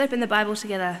Open the Bible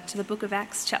together to the book of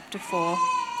Acts chapter 4,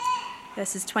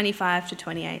 verses 25 to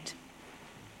 28.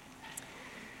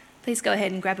 Please go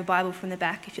ahead and grab a Bible from the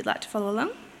back if you'd like to follow along.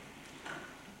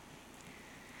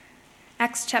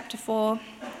 Acts chapter 4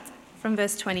 from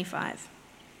verse 25.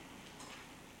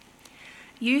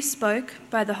 You spoke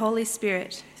by the Holy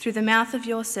Spirit through the mouth of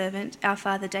your servant, our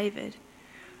father David.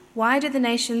 Why do the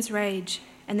nations rage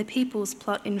and the peoples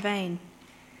plot in vain?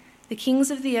 The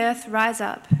kings of the earth rise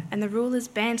up, and the rulers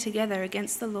band together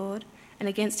against the Lord and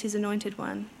against his anointed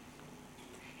one.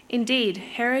 Indeed,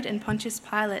 Herod and Pontius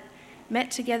Pilate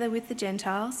met together with the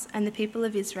Gentiles and the people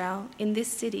of Israel in this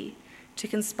city to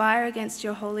conspire against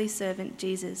your holy servant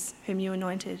Jesus, whom you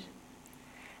anointed.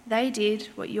 They did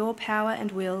what your power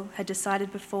and will had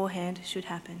decided beforehand should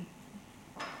happen.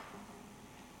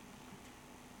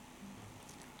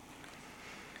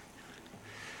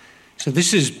 So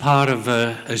this is part of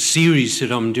a series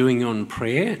that I'm doing on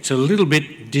prayer. It's a little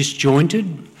bit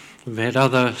disjointed. We've had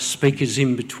other speakers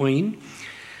in between.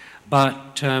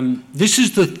 But this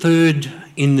is the third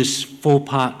in this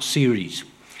four-part series.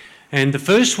 And the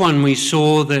first one we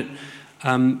saw that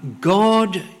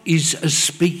God is a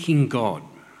speaking God.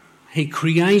 He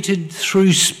created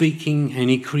through speaking, and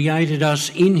he created us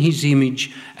in his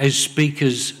image as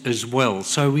speakers as well.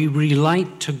 So we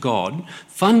relate to God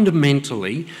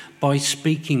fundamentally by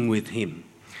speaking with him.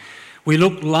 We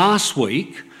looked last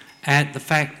week at the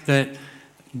fact that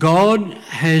God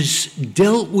has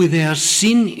dealt with our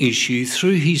sin issue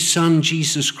through his son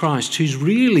Jesus Christ, who's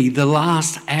really the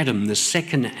last Adam, the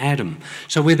second Adam.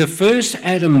 So where the first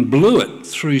Adam blew it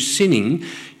through sinning,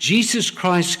 Jesus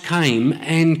Christ came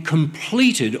and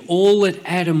completed all that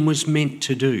Adam was meant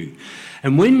to do.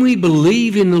 And when we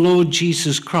believe in the Lord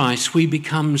Jesus Christ, we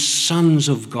become sons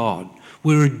of God.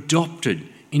 We're adopted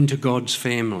into God's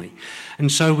family. And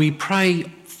so we pray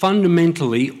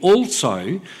fundamentally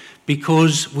also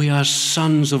because we are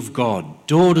sons of God,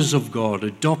 daughters of God,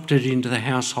 adopted into the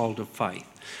household of faith.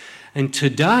 And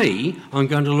today I'm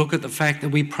going to look at the fact that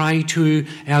we pray to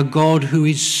our God who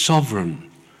is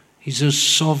sovereign. He's a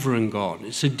sovereign God.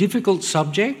 It's a difficult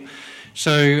subject,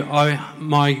 so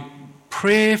my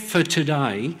prayer for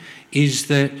today is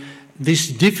that this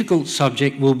difficult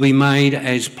subject will be made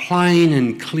as plain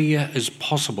and clear as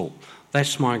possible.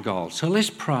 That's my goal. So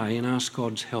let's pray and ask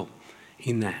God's help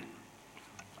in that.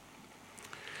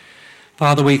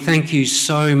 Father, we thank you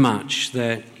so much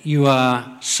that you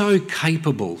are so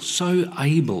capable, so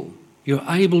able. You're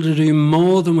able to do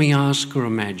more than we ask or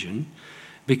imagine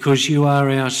because you are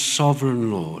our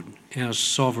sovereign Lord, our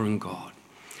sovereign God.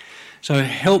 So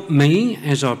help me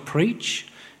as I preach.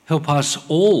 Help us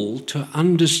all to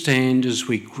understand as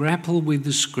we grapple with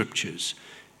the scriptures.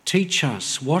 Teach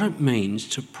us what it means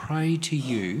to pray to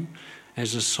you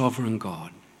as a sovereign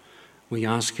God. We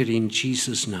ask it in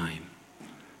Jesus' name.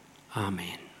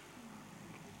 Amen.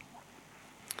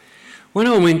 When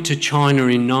I went to China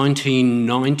in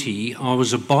 1990, I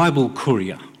was a Bible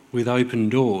courier with Open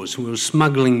Doors. We were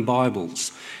smuggling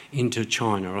Bibles into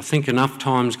China. I think enough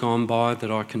time's gone by that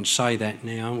I can say that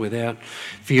now without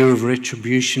fear of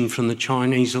retribution from the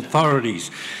Chinese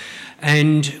authorities.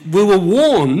 And we were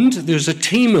warned, there's a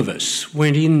team of us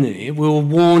went in there, we were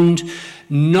warned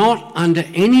not under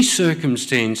any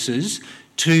circumstances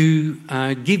to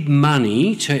give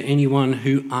money to anyone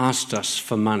who asked us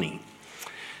for money.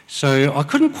 So I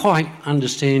couldn't quite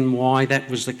understand why that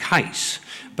was the case,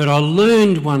 but I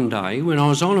learned one day when I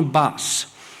was on a bus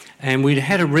and we'd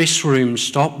had a restroom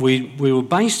stop. We were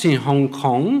based in Hong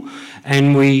Kong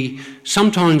and we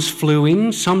sometimes flew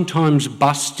in, sometimes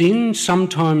bussed in,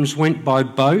 sometimes went by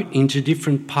boat into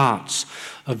different parts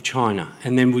of China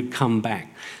and then we'd come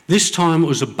back. This time it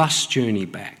was a bus journey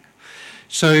back.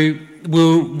 So we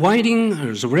were waiting, there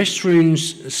was a restroom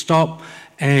stop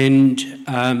and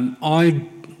I'd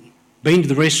been to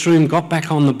the restroom, got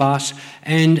back on the bus,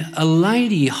 and a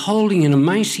lady holding an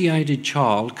emaciated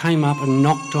child came up and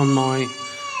knocked on my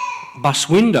bus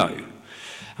window.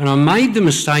 And I made the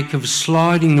mistake of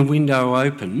sliding the window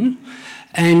open,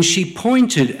 and she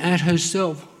pointed at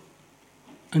herself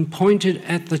and pointed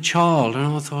at the child. And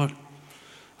I thought,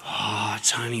 oh,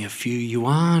 it's only a few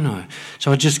yuan.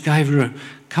 So I just gave her a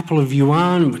couple of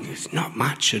yuan, but it's not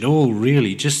much at all,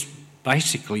 really, just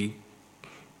basically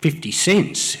 50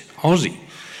 cents Aussie.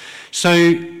 So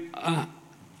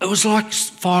it was like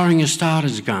firing a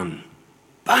starter's gun.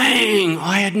 Bang!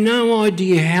 I had no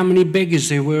idea how many beggars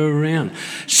there were around.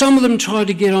 Some of them tried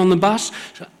to get on the bus.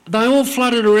 They all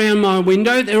flooded around my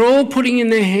window. They're all putting in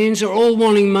their hands. They're all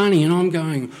wanting money. And I'm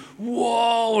going,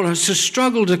 whoa! It's a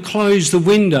struggle to close the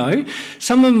window.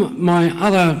 Some of my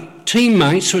other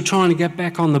teammates who were trying to get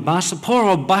back on the bus. The poor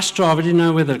old bus driver didn't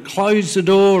know whether to close the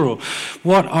door or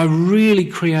what. I really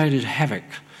created havoc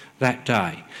that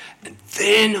day. And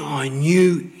then I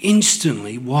knew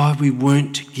instantly why we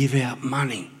weren't to give out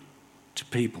money to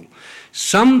people.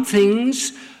 Some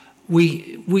things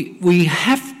we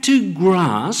have to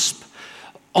grasp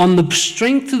on the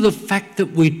strength of the fact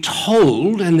that we're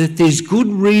told and that there's good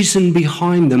reason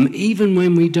behind them, even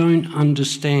when we don't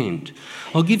understand.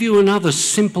 I'll give you another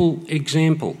simple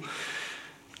example.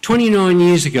 29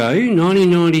 years ago,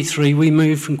 1993, we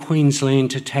moved from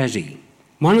Queensland to Tassie.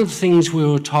 One of the things we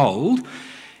were told,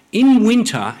 in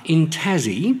winter in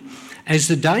Tassie, as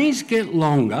the days get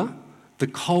longer, the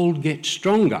cold gets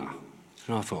stronger.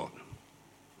 And I thought,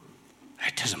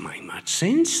 that doesn't make much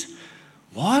sense.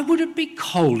 Why would it be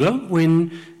colder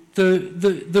when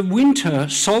the winter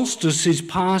solstice is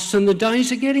past and the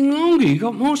days are getting longer? You've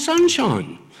got more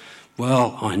sunshine.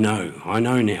 Well, I know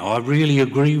now. I really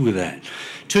agree with that.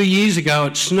 2 years ago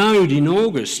it snowed in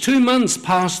August, 2 months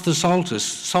past the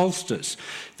solstice.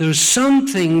 There are some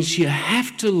things you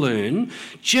have to learn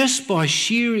just by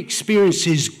sheer experience.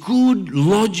 There's good,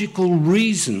 logical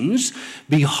reasons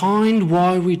behind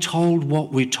why we're told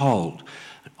what we're told.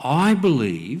 I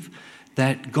believe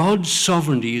that God's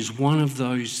sovereignty is one of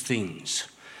those things.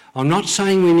 I'm not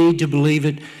saying we need to believe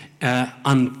it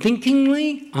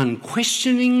unthinkingly,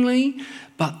 unquestioningly,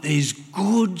 but there's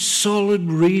good,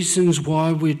 solid reasons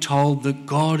why we're told that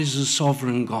God is a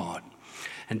sovereign God.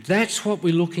 And that's what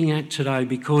we're looking at today,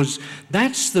 because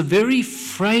that's the very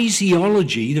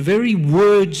phraseology, the very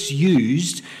words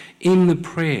used in the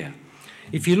prayer.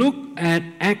 If you look at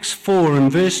Acts 4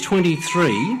 and verse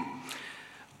 23,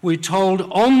 we're told,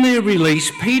 on their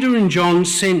release, Peter and John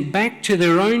sent back to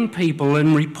their own people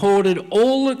and reported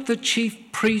all that the chief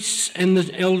priests and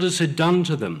the elders had done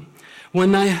to them.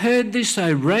 When they heard this,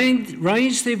 they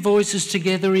raised their voices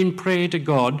together in prayer to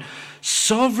God.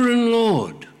 Sovereign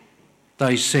Lord,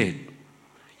 they said,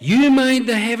 you made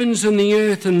the heavens and the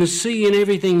earth and the sea and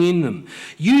everything in them.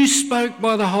 You spoke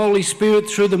by the Holy Spirit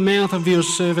through the mouth of your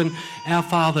servant, our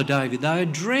father David. They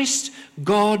addressed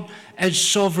God as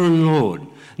Sovereign Lord.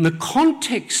 And the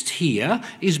context here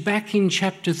is back in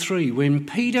chapter 3, when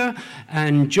Peter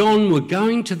and John were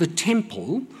going to the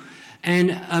temple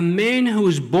and a man who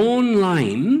was born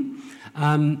lame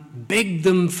begged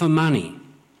them for money,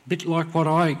 a bit like what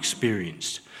I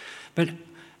experienced. But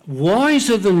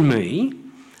wiser than me,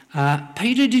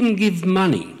 Peter didn't give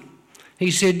money.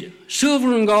 He said,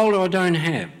 silver and gold I don't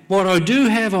have. What I do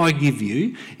have I give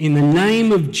you. In the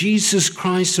name of Jesus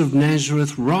Christ of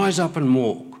Nazareth, rise up and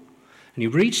walk. And he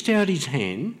reached out his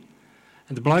hand,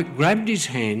 and the bloke grabbed his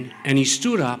hand, and he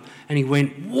stood up, and he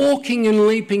went walking and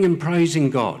leaping and praising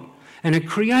God. And it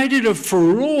created a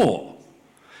furore,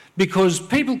 because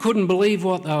people couldn't believe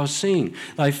what they were seeing.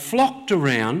 They flocked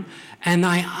around, and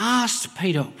they asked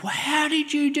Peter, well, how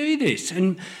did you do this?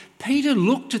 And Peter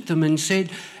looked at them and said,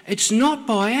 it's not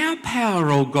by our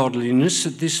power or godliness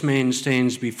that this man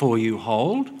stands before you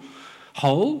whole.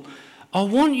 I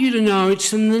want you to know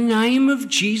it's in the name of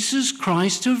Jesus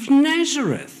Christ of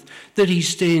Nazareth that he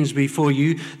stands before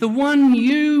you. The one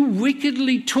you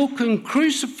wickedly took and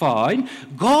crucified,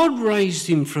 God raised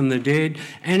him from the dead,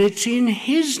 and it's in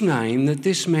his name that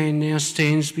this man now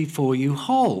stands before you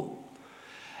whole.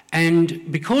 And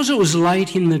because it was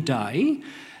late in the day,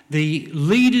 the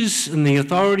leaders and the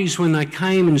authorities, when they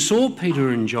came and saw Peter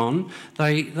and John,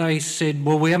 they said,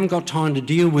 well, we haven't got time to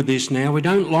deal with this now. We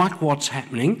don't like what's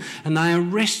happening. And they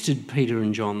arrested Peter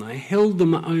and John. They held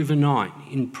them overnight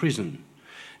in prison.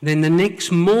 Then the next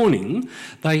morning,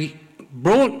 they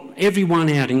brought everyone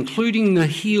out, including the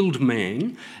healed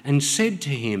man, and said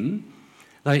to him,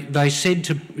 they said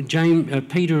to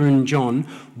Peter and John,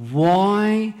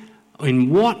 why, in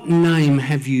what name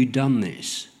have you done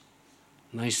this?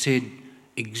 And they said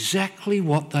exactly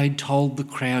what they'd told the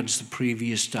crowds the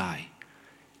previous day.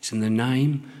 It's in the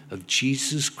name of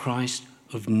Jesus Christ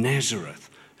of Nazareth,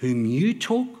 whom you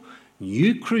took,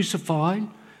 you crucified,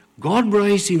 God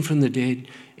raised him from the dead.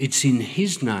 It's in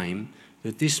his name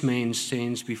that this man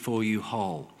stands before you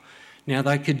whole. Now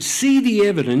they could see the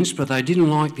evidence, but they didn't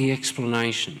like the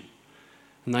explanation.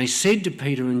 And they said to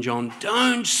Peter and John,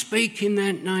 don't speak in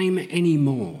that name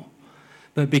anymore.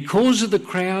 But because of the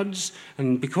crowds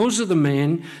and because of the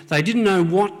man, they didn't know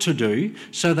what to do,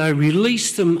 so they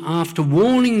released them after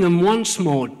warning them once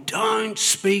more, don't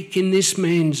speak in this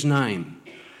man's name.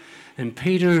 And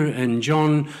Peter and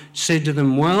John said to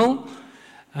them, well,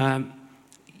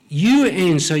 you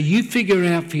answer, you figure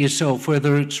out for yourself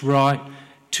whether it's right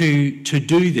to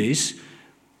do this.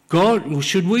 God,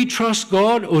 should we trust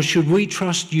God or should we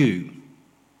trust you?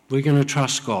 We're going to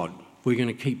trust God. we're going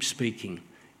to keep speaking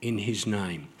in his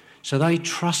name. So they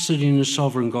trusted in a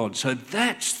sovereign God. So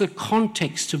that's the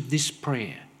context of this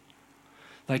prayer.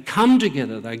 They come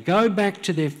together, they go back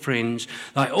to their friends,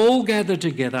 they all gather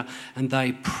together and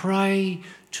they pray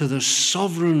to the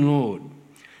sovereign Lord.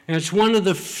 Now, it's one of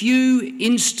the few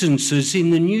instances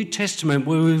in the New Testament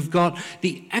where we've got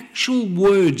the actual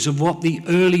words of what the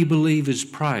early believers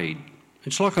prayed.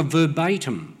 It's like a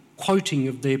verbatim quoting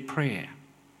of their prayer.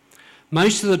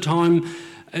 Most of the time,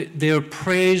 there are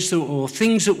prayers or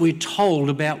things that we're told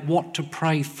about what to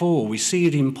pray for. We see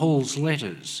it in Paul's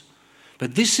letters.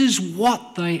 But this is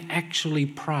what they actually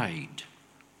prayed.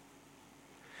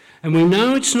 And we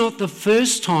know it's not the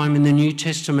first time in the New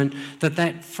Testament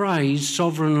that phrase,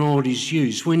 sovereign Lord, is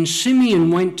used. When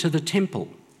Simeon went to the temple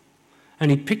and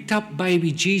he picked up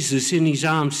baby Jesus in his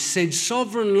arms, he said,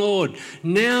 Sovereign Lord,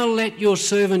 now let your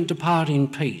servant depart in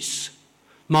peace.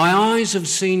 My eyes have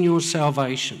seen your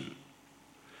salvation.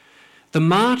 The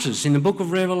martyrs in the book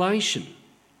of Revelation,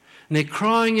 and they're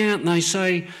crying out and they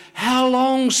say, how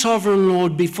long, Sovereign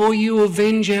Lord, before you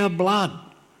avenge our blood?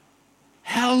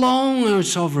 How long, O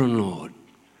Sovereign Lord?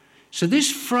 So this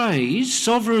phrase,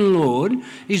 Sovereign Lord,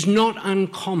 is not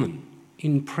uncommon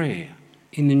in prayer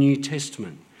in the New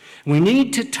Testament. We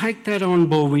need to take that on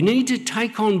board. We need to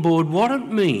take on board what it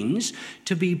means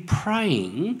to be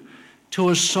praying to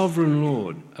a sovereign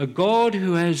Lord, a God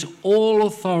who has all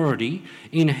authority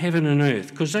in heaven and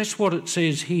earth, because that's what it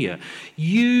says here.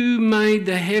 You made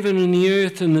the heaven and the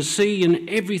earth and the sea and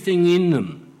everything in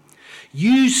them.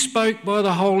 You spoke by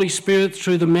the Holy Spirit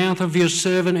through the mouth of your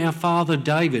servant, our father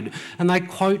David. And they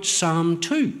quote Psalm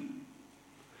 2.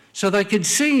 So they could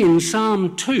see in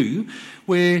Psalm 2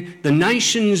 where the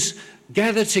nations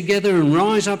gather together and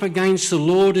rise up against the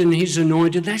Lord and his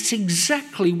anointed. That's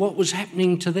exactly what was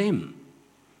happening to them.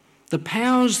 The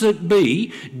powers that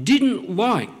be didn't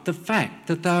like the fact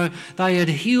that they had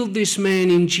healed this man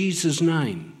in Jesus'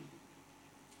 name.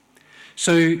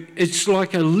 So it's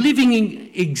like a living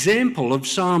example of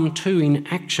Psalm 2 in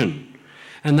action.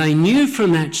 And they knew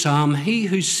from that psalm, he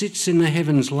who sits in the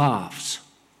heavens laughs.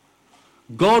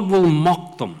 God will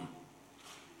mock them.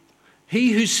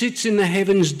 He who sits in the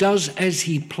heavens does as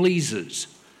he pleases.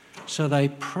 So they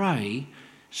pray,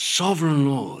 Sovereign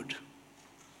Lord,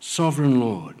 Sovereign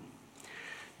Lord.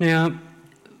 Now,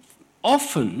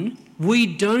 often we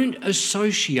don't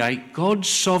associate God's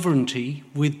sovereignty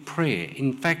with prayer.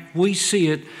 In fact, we see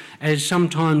it as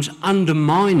sometimes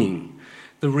undermining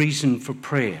the reason for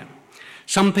prayer.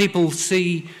 Some people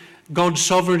see God's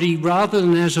sovereignty rather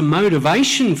than as a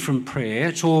motivation from prayer.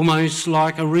 It's almost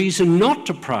like a reason not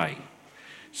to pray.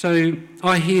 So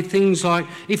I hear things like,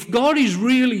 if God is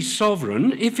really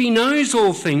sovereign, if he knows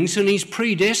all things and he's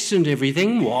predestined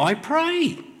everything, why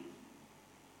pray?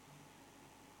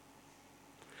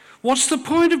 What's the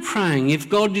point of praying if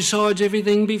God decides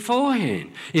everything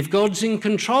beforehand? If God's in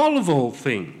control of all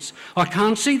things? I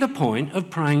can't see the point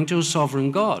of praying to a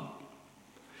sovereign God.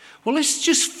 Well, let's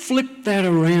just flip that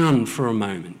around for a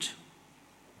moment.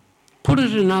 Put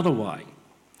it another way.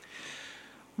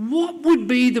 What would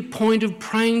be the point of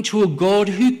praying to a God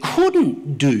who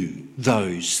couldn't do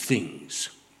those things?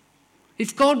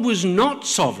 If God was not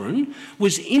sovereign,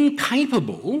 was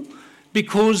incapable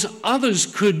because others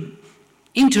could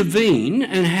intervene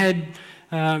and had,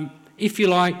 if you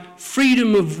like,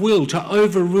 freedom of will to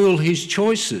overrule his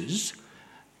choices,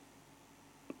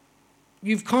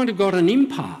 you've kind of got an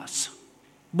impasse.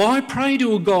 Why pray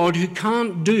to a God who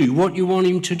can't do what you want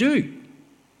him to do,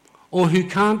 or who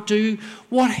can't do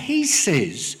what he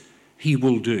says he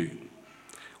will do?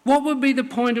 What would be the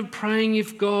point of praying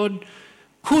if God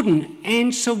couldn't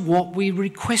answer what we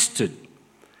requested?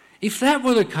 If that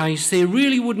were the case, there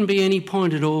really wouldn't be any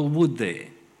point at all, would there?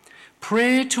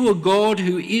 Prayer to a God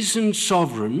who isn't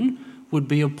sovereign would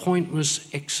be a pointless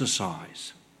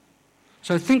exercise.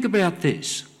 So think about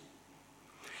this.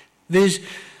 There's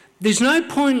no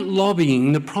point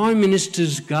lobbying the Prime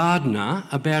Minister's gardener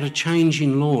about a change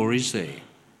in law, is there?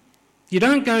 You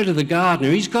don't go to the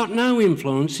gardener. He's got no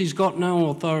influence. He's got no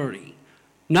authority.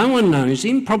 No one knows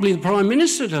him. Probably the Prime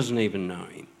Minister doesn't even know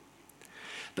him.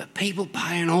 But people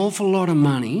pay an awful lot of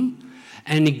money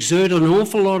and exert an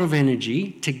awful lot of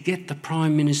energy to get the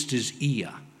Prime Minister's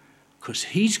ear, because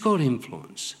he's got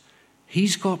influence.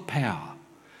 He's got power.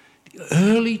 The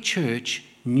early church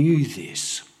knew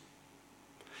this.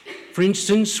 For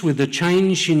instance, with the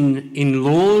change in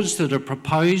laws that are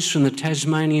proposed from the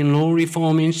Tasmanian Law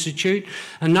Reform Institute,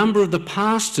 a number of the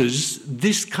pastors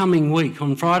this coming week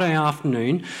on Friday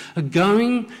afternoon are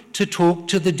going to talk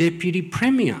to the Deputy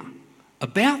Premier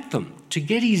about them, to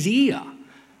get his ear.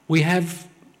 We have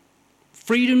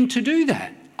freedom to do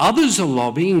that others are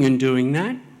lobbying and doing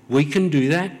that, we can do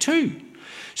that too.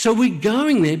 So we're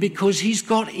going there because he's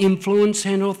got influence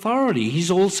and authority. He's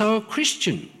also a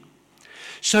Christian.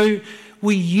 So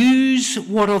we use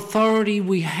what authority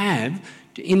we have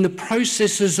in the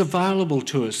processes available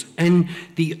to us. And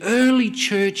the early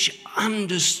church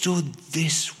understood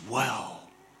this well.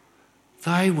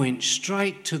 They went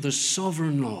straight to the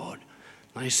sovereign Lord.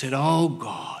 They said, "Oh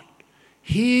God,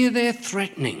 hear their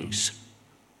threatenings.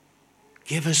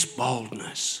 Give us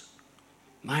boldness.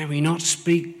 May we not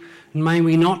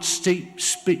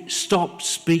stop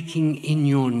speaking in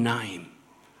your name.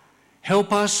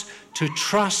 Help us to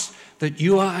trust that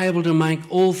you are able to make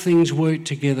all things work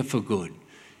together for good.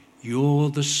 You're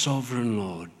the sovereign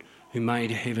Lord who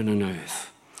made heaven and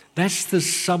earth." That's the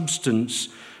substance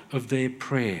of their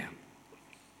prayer.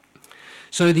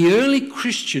 So the early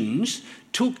Christians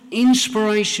took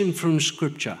inspiration from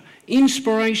Scripture,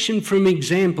 inspiration from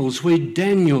examples where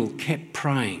Daniel kept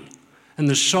praying and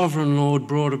the sovereign Lord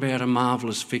brought about a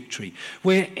marvellous victory,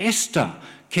 where Esther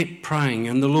kept praying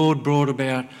and the Lord brought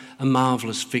about a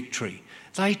marvellous victory.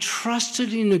 They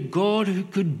trusted in a God who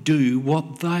could do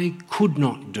what they could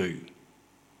not do.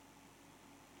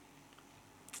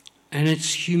 And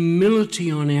it's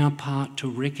humility on our part to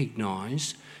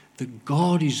recognise that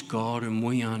God is God and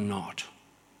we are not.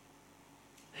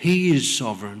 He is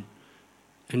sovereign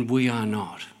and we are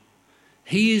not.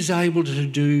 He is able to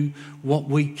do what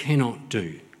we cannot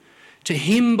do. To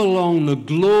him belong the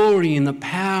glory and the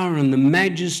power and the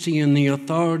majesty and the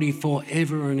authority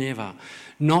forever and ever.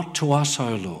 Not to us,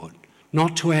 O Lord,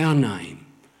 not to our name,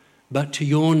 but to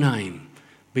your name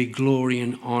be glory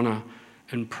and honour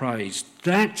and praise.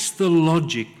 That's the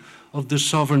logic of the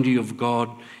sovereignty of God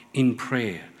in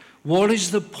prayer. What is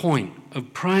the point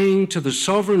of praying to the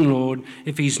sovereign Lord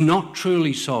if he's not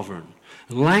truly sovereign,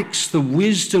 lacks the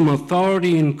wisdom,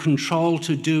 authority and control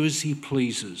to do as he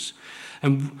pleases?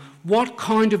 And what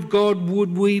kind of God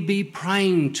would we be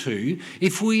praying to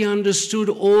if we understood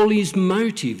all his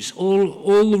motives,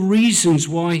 all the reasons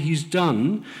why he's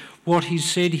done what he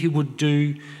said he would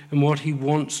do and what he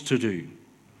wants to do?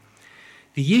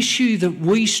 The issue that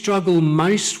we struggle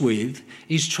most with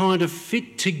is trying to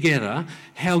fit together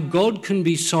how God can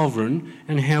be sovereign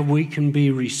and how we can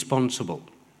be responsible.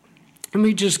 Let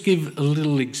me just give a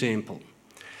little example.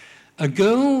 A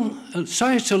girl,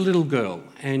 say it's a little girl,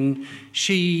 and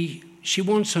she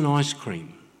wants an ice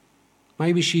cream.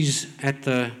 Maybe she's at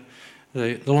the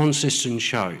Launceston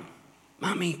show.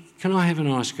 "Mummy, can I have an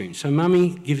ice cream?" So Mummy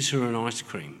gives her an ice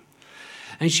cream.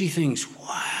 And she thinks,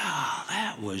 "Wow,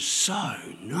 that was so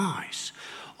nice.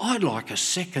 I'd like a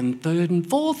second, third and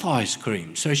fourth ice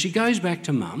cream." So she goes back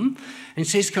to Mum and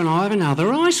says, "Can I have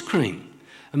another ice cream?"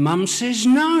 And Mum says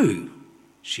no.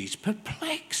 She's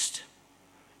perplexed.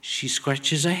 She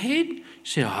scratches her head.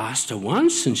 She said, "I asked her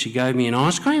once and she gave me an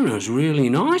ice cream and it was really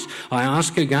nice. I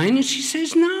ask again and she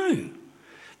says no."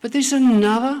 But there's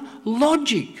another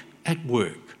logic at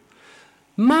work.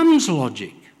 Mum's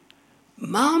logic.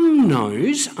 Mum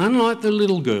knows, unlike the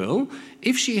little girl,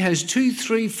 if she has 2,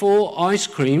 3, 4 ice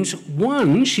creams,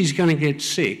 one, she's going to get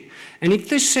sick. And if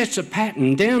this sets a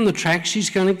pattern down the track, she's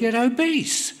going to get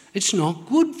obese. It's not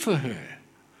good for her.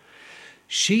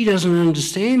 She doesn't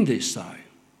understand this though.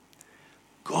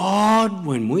 God,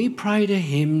 when we pray to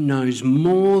him, knows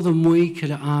more than we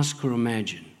could ask or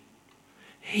imagine.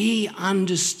 He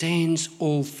understands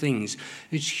all things.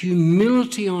 It's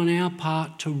humility on our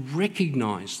part to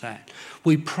recognise that.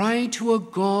 We pray to a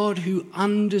God who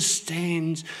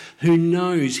understands, who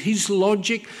knows. His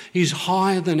logic is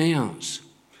higher than ours.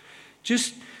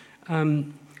 Just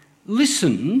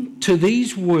listen to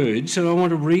these words that I want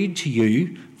to read to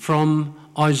you from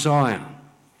Isaiah.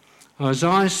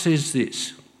 Isaiah says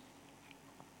this: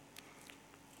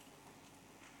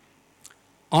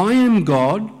 "I am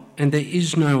God and there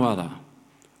is no other.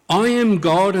 I am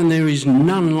God and there is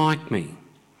none like me.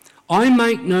 I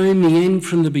make known the end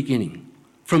from the beginning,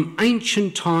 from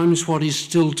ancient times what is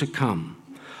still to come.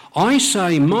 I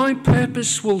say, my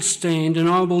purpose will stand and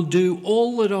I will do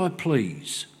all that I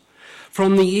please.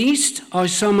 From the east I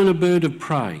summon a bird of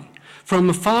prey, from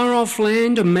a far-off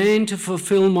land a man to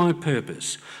fulfil my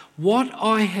purpose. What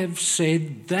I have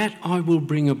said, that I will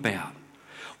bring about.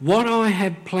 What I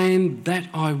have planned, that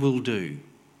I will do."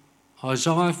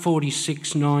 Isaiah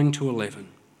 46, 9 to 11.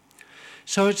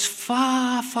 So it's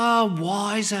far, far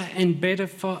wiser and better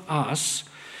for us.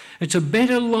 It's a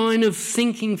better line of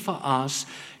thinking for us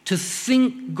to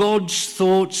think God's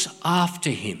thoughts after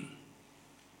him.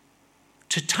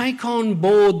 To take on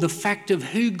board the fact of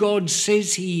who God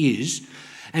says he is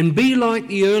and be like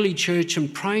the early church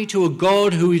and pray to a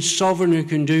God who is sovereign, who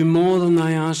can do more than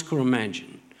they ask or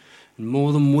imagine.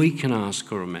 more than we can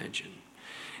ask or imagine.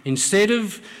 Instead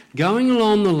of going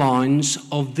along the lines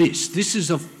of this is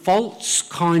a false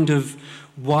kind of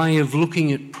way of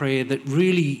looking at prayer that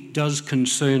really does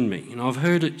concern me. And I've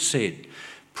heard it said,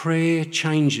 prayer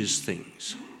changes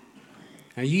things.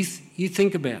 Now you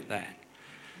think about that.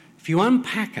 If you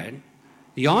unpack it,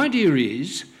 the idea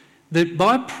is that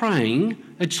by praying,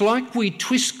 it's like we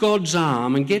twist God's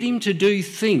arm and get him to do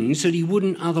things that he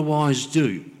wouldn't otherwise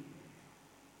do.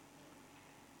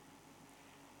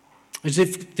 As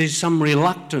if there's some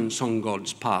reluctance on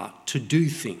God's part to do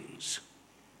things.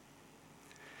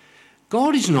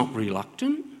 God is not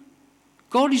reluctant.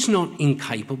 God is not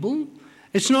incapable.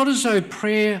 It's not as though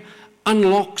prayer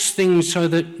unlocks things so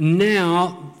that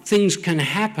now things can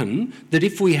happen that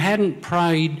if we hadn't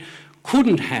prayed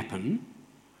couldn't happen.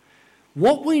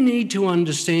 What we need to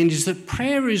understand is that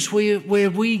prayer is where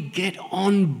we get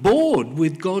on board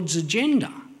with God's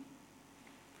agenda.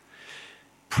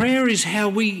 Prayer is how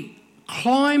we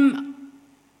climb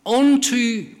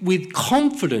onto, with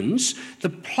confidence, the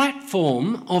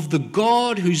platform of the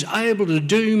God who's able to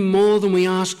do more than we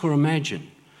ask or imagine.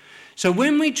 So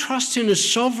when we trust in a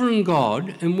sovereign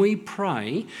God and we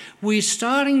pray, we're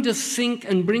starting to think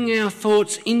and bring our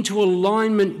thoughts into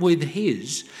alignment with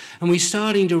his, and we're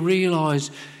starting to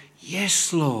realise,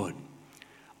 yes, Lord,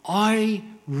 I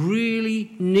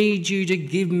really need you to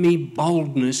give me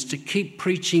boldness to keep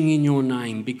preaching in your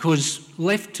name, because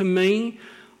left to me,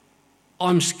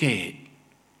 I'm scared.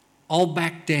 I'll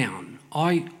back down.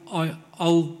 I'll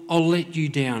let you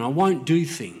down. I won't do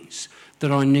things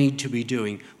that I need to be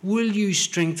doing. Will you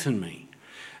strengthen me?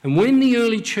 And when the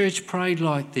early church prayed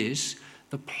like this,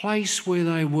 the place where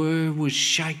they were was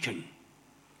shaken.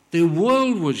 Their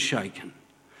world was shaken.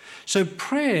 So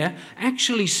prayer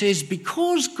actually says,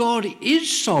 because God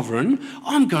is sovereign,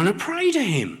 I'm going to pray to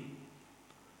him.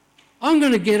 I'm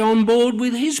going to get on board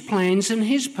with his plans and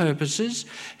his purposes.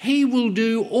 He will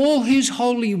do all his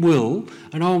holy will,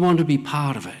 and I want to be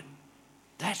part of it.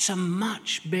 That's a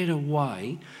much better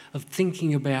way of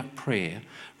thinking about prayer,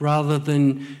 rather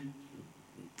than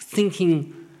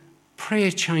thinking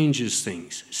prayer changes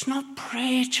things. It's not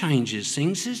prayer changes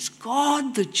things, it's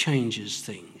God that changes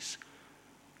things.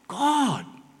 God.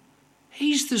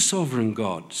 He's the sovereign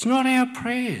God. It's not our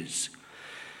prayers.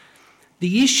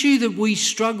 The issue that we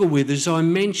struggle with, as I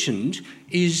mentioned,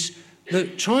 is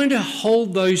that trying to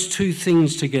hold those two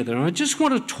things together. And I just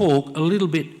want to talk a little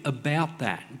bit about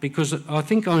that, because I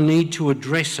think I need to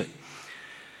address it.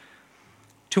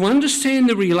 To understand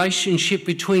the relationship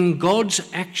between God's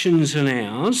actions and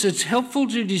ours, it's helpful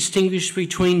to distinguish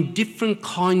between different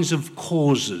kinds of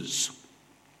causes.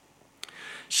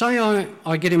 Say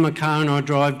I get in my car and I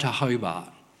drive to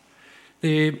Hobart.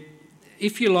 There,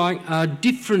 if you like, are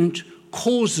different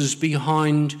causes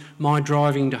behind my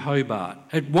driving to Hobart.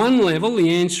 At one level, the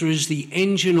answer is the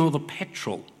engine or the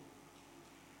petrol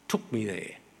took me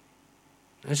there.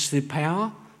 That's the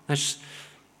power. That's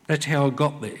how I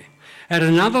got there. At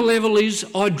another level is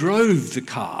I drove the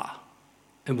car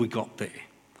and we got there.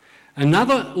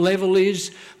 Another level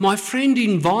is my friend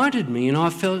invited me and I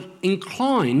felt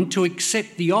inclined to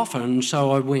accept the offer, and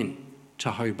so I went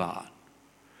to Hobart.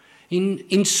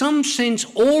 In some sense,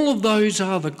 all of those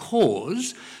are the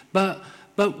cause, but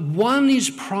one is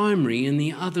primary and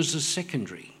the others are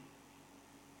secondary.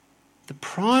 The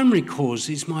primary cause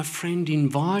is my friend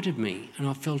invited me and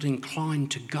I felt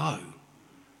inclined to go.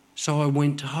 So I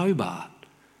went to Hobart,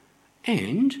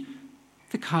 and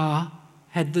the car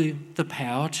had the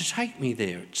power to take me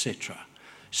there, etc.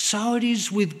 So it is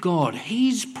with God.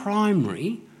 He's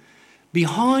primary.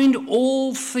 Behind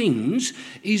all things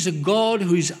is a God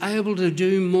who is able to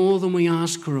do more than we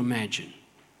ask or imagine.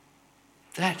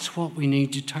 That's what we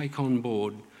need to take on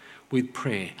board with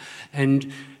prayer.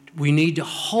 And we need to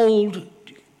hold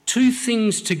two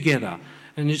things together,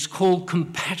 and it's called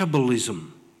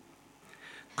compatibilism.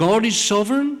 God is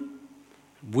sovereign,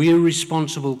 we're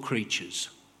responsible creatures.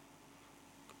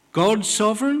 God's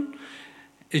sovereign,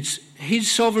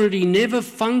 his sovereignty never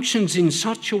functions in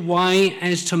such a way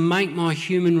as to make my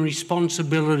human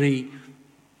responsibility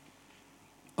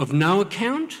of no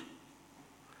account.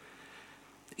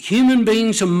 Human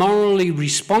beings are morally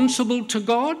responsible to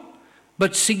God,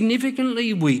 but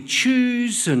significantly we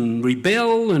choose and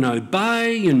rebel and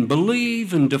obey and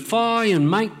believe and defy and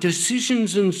make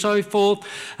decisions and so forth,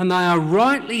 and they are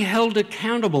rightly held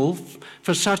accountable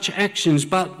for such actions,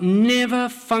 but never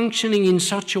functioning in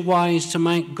such a way as to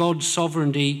make God's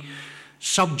sovereignty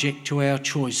subject to our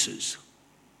choices.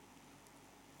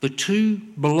 The two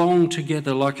belong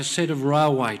together like a set of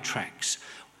railway tracks.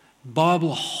 The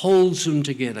Bible holds them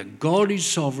together. God is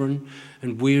sovereign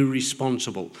and we're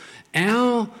responsible.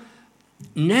 Our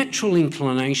natural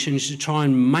inclination is to try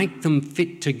and make them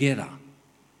fit together,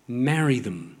 marry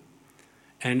them.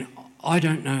 And I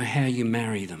don't know how you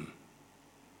marry them.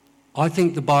 I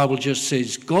think the Bible just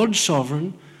says, God's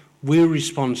sovereign, we're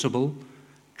responsible.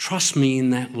 Trust me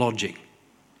in that logic.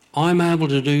 I'm able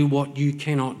to do what you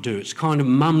cannot do. It's kind of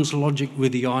mum's logic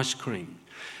with the ice cream.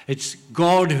 It's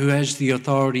God who has the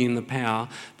authority and the power,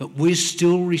 but we're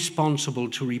still responsible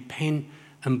to repent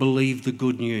and believe the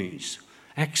good news.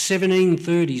 Acts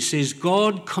 17:30 says,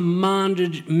 God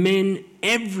commanded men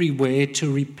everywhere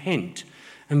to repent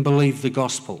and believe the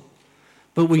gospel.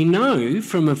 But we know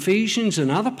from Ephesians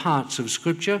and other parts of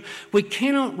Scripture, we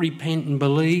cannot repent and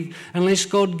believe unless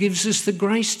God gives us the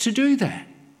grace to do that.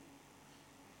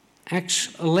 Acts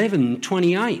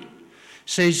 11:28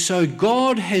 says, so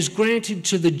God has granted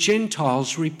to the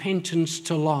Gentiles repentance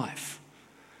to life.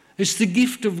 It's the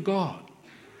gift of God.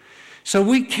 So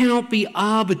we cannot be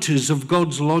arbiters of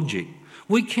God's logic.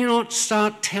 We cannot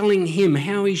start telling him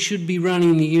how he should be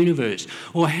running the universe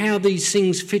or how these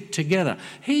things fit together.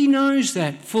 He knows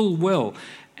that full well.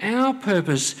 Our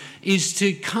purpose is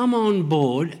to come on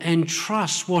board and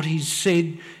trust what he's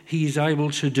said he is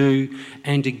able to do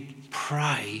and to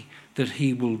pray that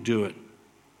he will do it.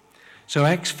 So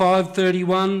Acts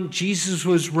 5:31, Jesus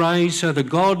was raised so that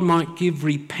God might give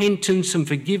repentance and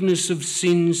forgiveness of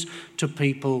sins to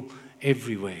people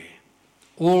everywhere,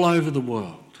 all over the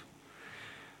world.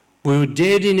 We were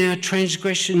dead in our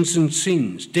transgressions and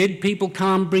sins. Dead people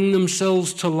can't bring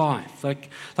themselves to life.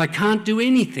 They can't do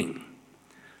anything.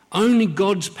 Only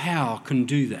God's power can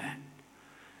do that.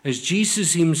 As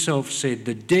Jesus himself said,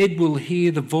 the dead will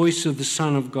hear the voice of the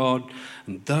Son of God,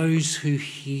 and those who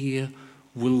hear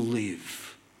will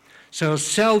live. So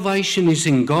salvation is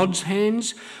in God's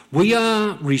hands. We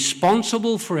are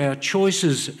responsible for our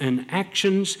choices and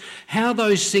actions. How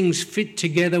those things fit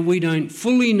together, we don't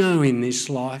fully know in this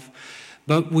life,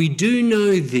 but we do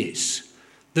know this,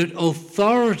 that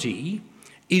authority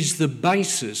is the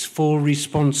basis for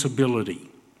responsibility.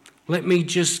 Let me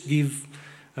just give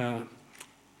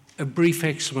a brief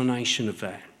explanation of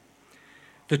that.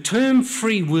 The term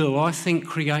free will, I think,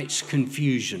 creates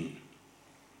confusion.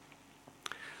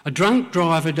 A drunk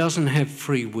driver doesn't have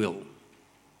free will.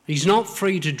 He's not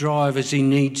free to drive as he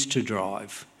needs to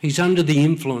drive. He's under the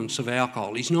influence of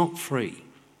alcohol. He's not free.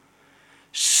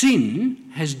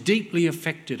 Sin has deeply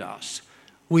affected us.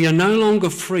 We are no longer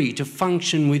free to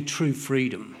function with true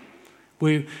freedom.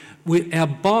 Our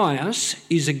bias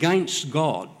is against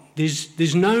God.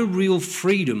 There's no real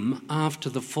freedom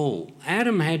after the fall.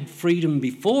 Adam had freedom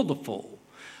before the fall.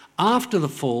 After the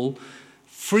fall,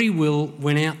 free will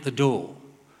went out the door.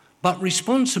 But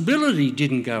responsibility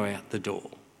didn't go out the door.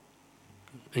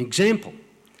 An example.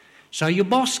 So your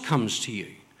boss comes to you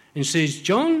and says,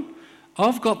 John,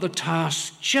 I've got the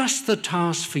task, just the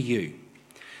task for you.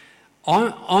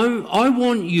 I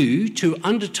want you to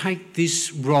undertake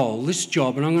this role, this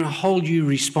job, and I'm going to hold you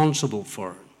responsible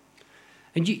for it.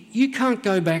 And you can't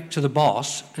go back to the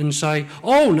boss and say,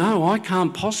 oh no, I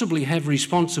can't possibly have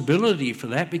responsibility for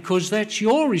that because that's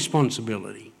your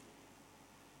responsibility.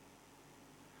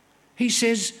 He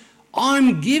says,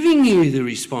 I'm giving you the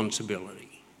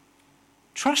responsibility.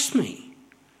 Trust me.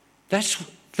 That's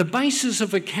the basis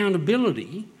of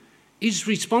accountability is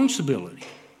responsibility.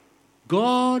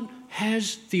 God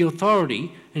has the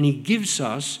authority and he gives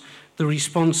us the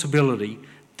responsibility.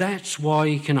 That's why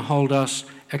he can hold us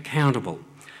accountable.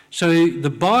 So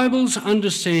the Bible's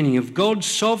understanding of God's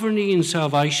sovereignty and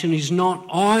salvation is not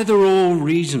either or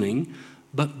reasoning,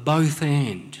 but both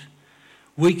and.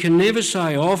 We can never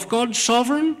say, oh, if God's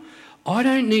sovereign, I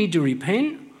don't need to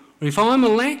repent. Or if I'm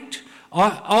elect,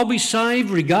 I'll be saved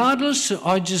regardless.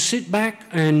 I just sit back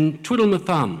and twiddle my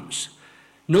thumbs.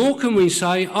 Nor can we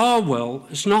say, oh, well,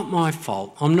 it's not my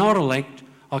fault. I'm not elect.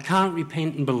 I can't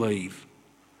repent and believe.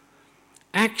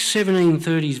 Acts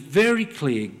 17:30 is very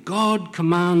clear. God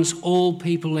commands all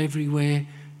people everywhere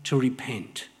to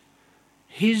repent.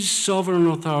 His sovereign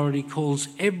authority calls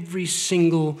every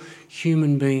single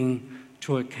human being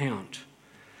to account.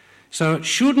 So it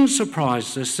shouldn't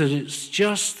surprise us that it's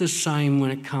just the same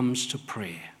when it comes to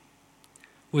prayer.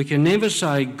 We can never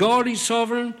say, God is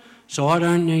sovereign, so I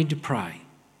don't need to pray.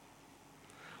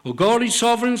 Or God is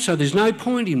sovereign, so there's no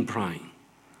point in praying.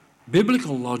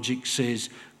 Biblical logic says,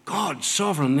 God's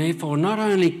sovereign, therefore not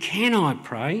only can I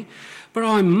pray, but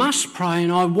I must pray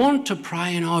and I want to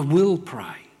pray and I will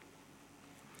pray.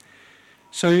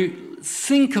 So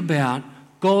think about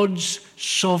God's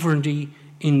sovereignty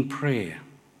in prayer.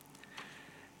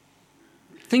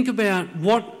 think about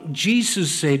what Jesus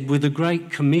said with the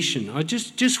Great Commission. I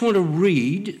just want to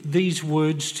read these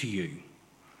words to you.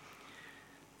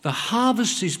 The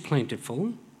harvest is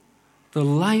plentiful, the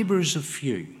labourers are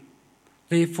few.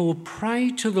 Therefore pray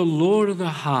to the Lord of the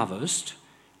harvest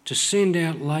to send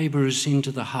out labourers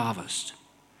into the harvest.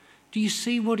 Do you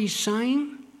see what he's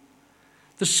saying?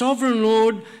 The sovereign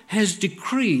Lord has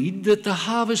decreed that the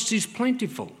harvest is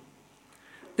plentiful.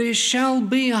 There shall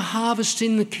be a harvest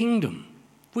in the kingdom.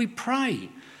 We pray,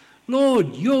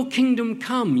 Lord, your kingdom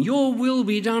come, your will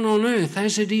be done on earth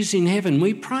as it is in heaven.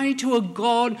 We pray to a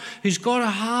God who's got a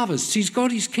harvest. He's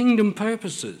got his kingdom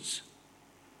purposes.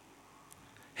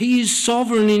 He is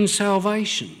sovereign in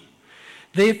salvation.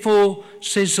 Therefore,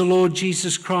 says the Lord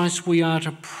Jesus Christ, we are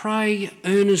to pray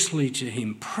earnestly to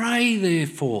him. Pray,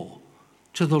 therefore,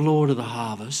 to the Lord of the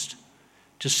harvest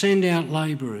to send out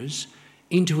labourers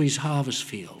into his harvest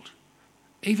field,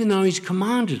 even though he's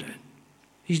commanded it.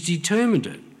 He's determined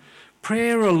it.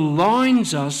 Prayer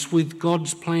aligns us with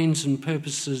God's plans and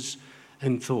purposes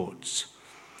and thoughts.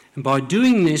 And by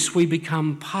doing this, we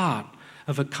become part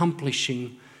of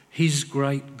accomplishing his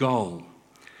great goal.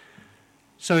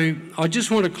 So I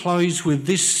just want to close with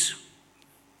this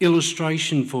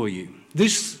illustration for you.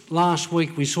 This last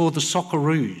week we saw the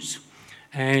Socceroos,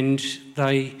 and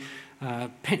the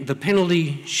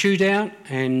penalty shootout,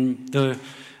 and the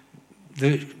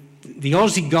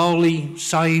Aussie goalie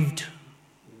saved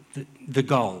the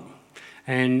goal,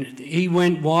 and he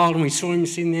went wild, and we saw him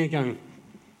sitting there going,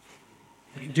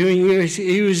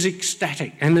 he was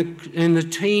ecstatic, and the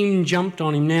team jumped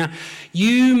on him. Now,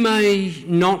 you may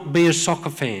not be a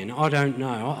soccer fan, I don't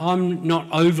know. I'm not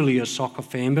overly a soccer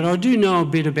fan, but I do know a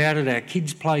bit about it. Our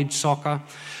kids played soccer.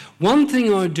 One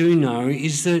thing I do know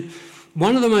is that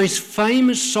one of the most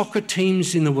famous soccer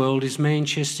teams in the world is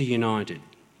Manchester United.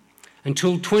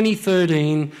 Until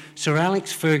 2013, Sir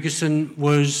Alex Ferguson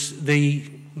was the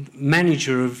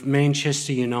manager of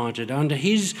Manchester United. Under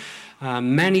his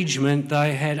management,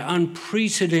 they had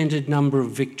unprecedented number of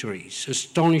victories,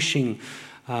 astonishing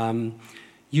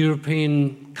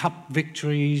European Cup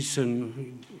victories,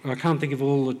 and I can't think of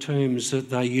all the terms that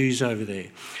they use over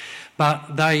there.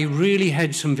 But they really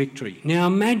had some victory. Now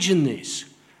imagine this.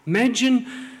 Imagine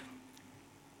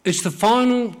it's the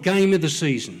final game of the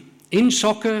season. In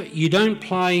soccer, you don't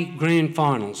play grand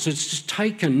finals. It's just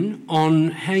taken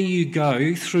on how you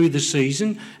go through the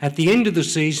season. At the end of the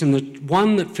season, the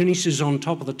one that finishes on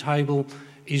top of the table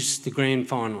is the grand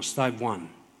finals. They've won.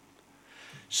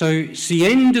 So it's the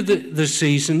end of the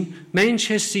season.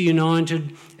 Manchester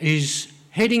United is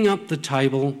heading up the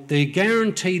table. They're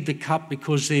guaranteed the cup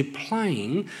because they're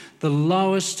playing the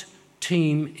lowest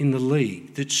team in the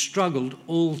league that struggled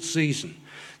all season.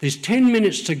 There's 10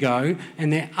 minutes to go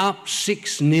and they're up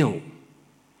 6-0.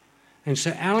 And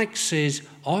so Alex says,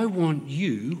 I want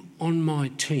you on my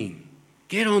team.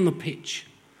 Get on the pitch.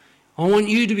 I want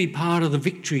you to be part of the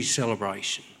victory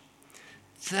celebration.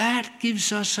 That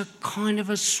gives us a kind of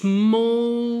a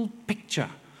small picture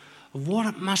of what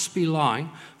it must be like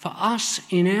for us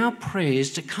in our prayers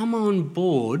to come on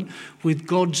board with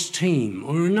God's team.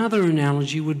 Or another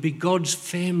analogy would be God's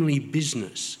family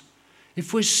business.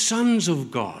 If we're sons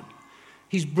of God,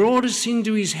 he's brought us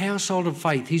into his household of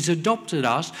faith. He's adopted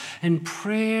us, and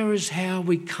prayer is how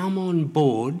we come on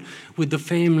board with the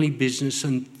family business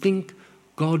and think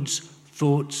God's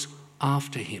thoughts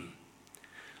after him.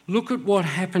 Look at what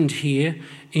happened here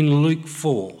in Luke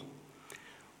 4.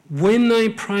 When they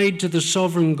prayed to the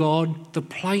sovereign God, the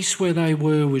place where they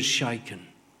were was shaken.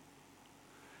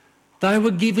 They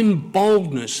were given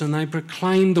boldness and they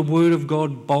proclaimed the word of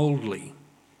God boldly.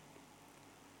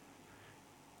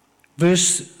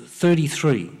 Verse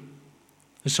 31.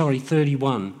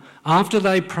 After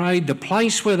they prayed, the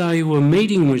place where they were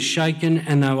meeting was shaken,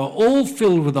 and they were all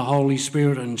filled with the Holy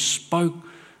Spirit and spoke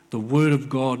the word of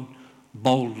God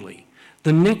boldly.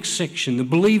 The next section, the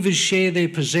believers share their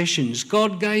possessions.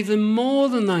 God gave them more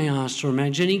than they asked or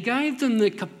imagined. He gave them the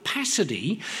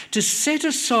capacity to set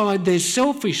aside their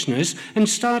selfishness and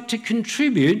start to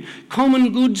contribute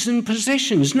common goods and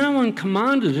possessions. No one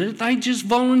commanded it, they just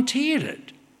volunteered it.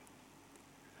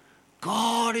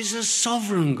 God is a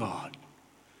sovereign God.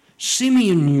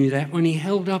 Simeon knew that when he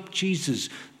held up Jesus,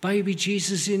 baby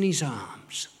Jesus in his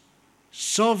arms.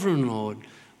 Sovereign Lord,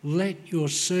 let your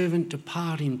servant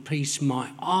depart in peace.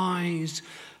 My eyes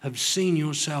have seen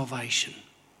your salvation.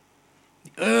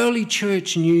 The early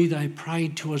church knew they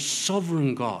prayed to a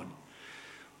sovereign God.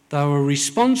 They were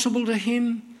responsible to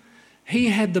him. He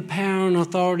had the power and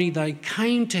authority. They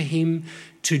came to him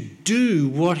to do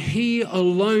what he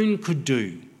alone could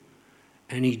do.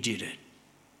 And he did it.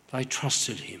 They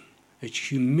trusted him. It's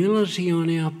humility on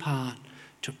our part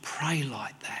to pray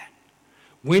like that.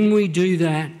 When we do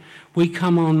that, we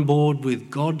come on board with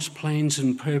God's plans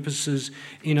and purposes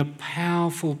in a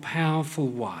powerful, powerful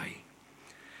way.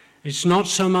 It's not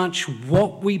so much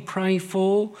what we pray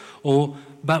for,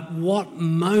 but what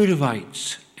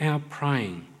motivates our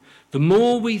praying. The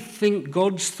more we think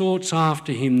God's thoughts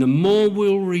after him, the more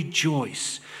we'll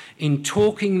rejoice in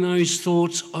talking those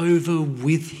thoughts over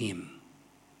with him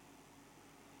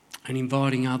and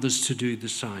inviting others to do the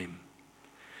same.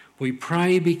 We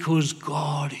pray because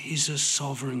God is a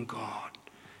sovereign God.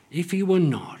 If he were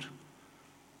not,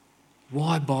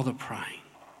 why bother praying?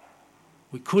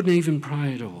 We couldn't even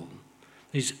pray at all.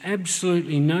 There's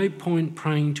absolutely no point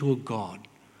praying to a God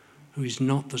who is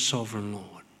not the sovereign Lord.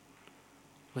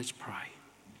 Let's pray.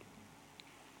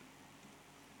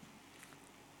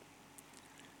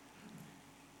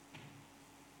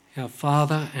 Our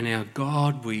Father and our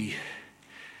God, we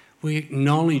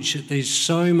acknowledge that there's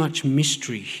so much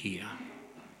mystery here.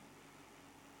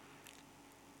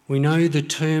 We know the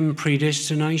term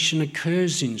predestination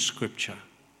occurs in Scripture,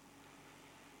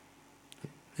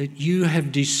 that you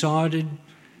have decided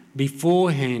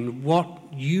beforehand what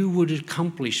you would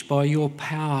accomplish by your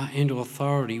power and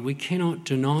authority. We cannot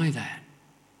deny that.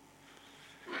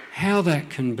 How that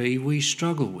can be, we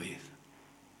struggle with.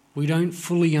 We don't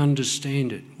fully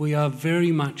understand it. We are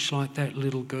very much like that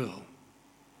little girl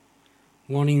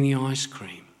wanting the ice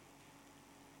cream.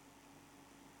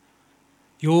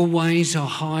 Your ways are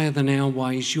higher than our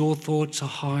ways. Your thoughts are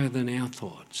higher than our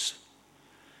thoughts.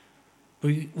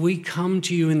 We come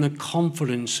to you in the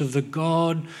confidence of the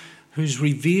God who's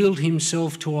revealed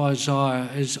himself to Isaiah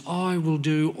as, I will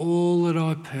do all that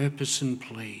I purpose and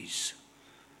please.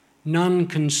 None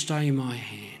can stay my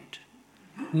hand.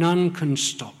 None can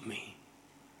stop me.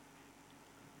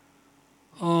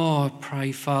 Oh, I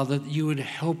pray, Father, that you would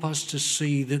help us to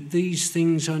see that these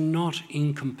things are not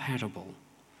incompatible,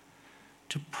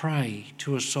 to pray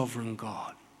to a sovereign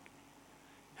God.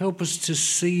 Help us to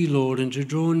see, Lord, and to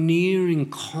draw near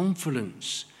in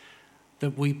confidence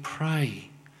that we pray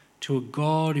to a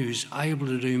God who is able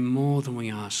to do more than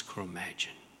we ask or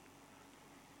imagine.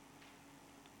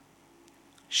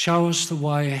 Show us the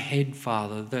way ahead,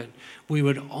 Father, that we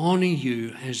would honour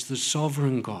you as the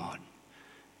sovereign God,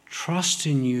 trust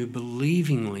in you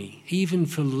believingly, even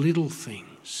for little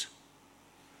things.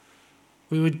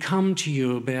 We would come to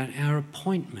you about our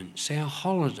appointments, our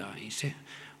holidays,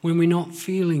 when we're not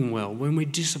feeling well, when we're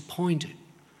disappointed.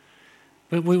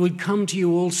 But we would come to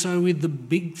you also with the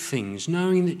big things,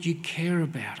 knowing that you care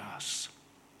about us.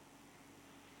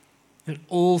 That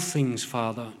all things,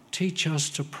 Father, teach us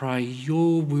to pray,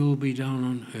 your will be done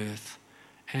on earth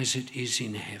as it is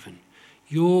in heaven.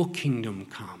 Your kingdom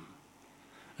come,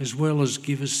 as well as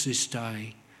give us this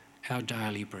day our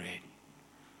daily bread,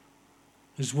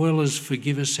 as well as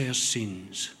forgive us our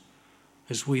sins,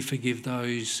 as we forgive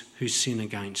those who sin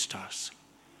against us.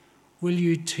 Will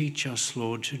you teach us,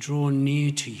 Lord, to draw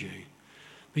near to you,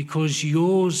 because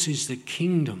yours is the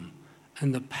kingdom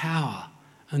and the power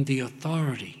and the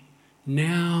authority,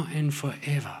 now and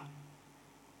forever.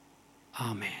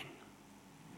 Amen.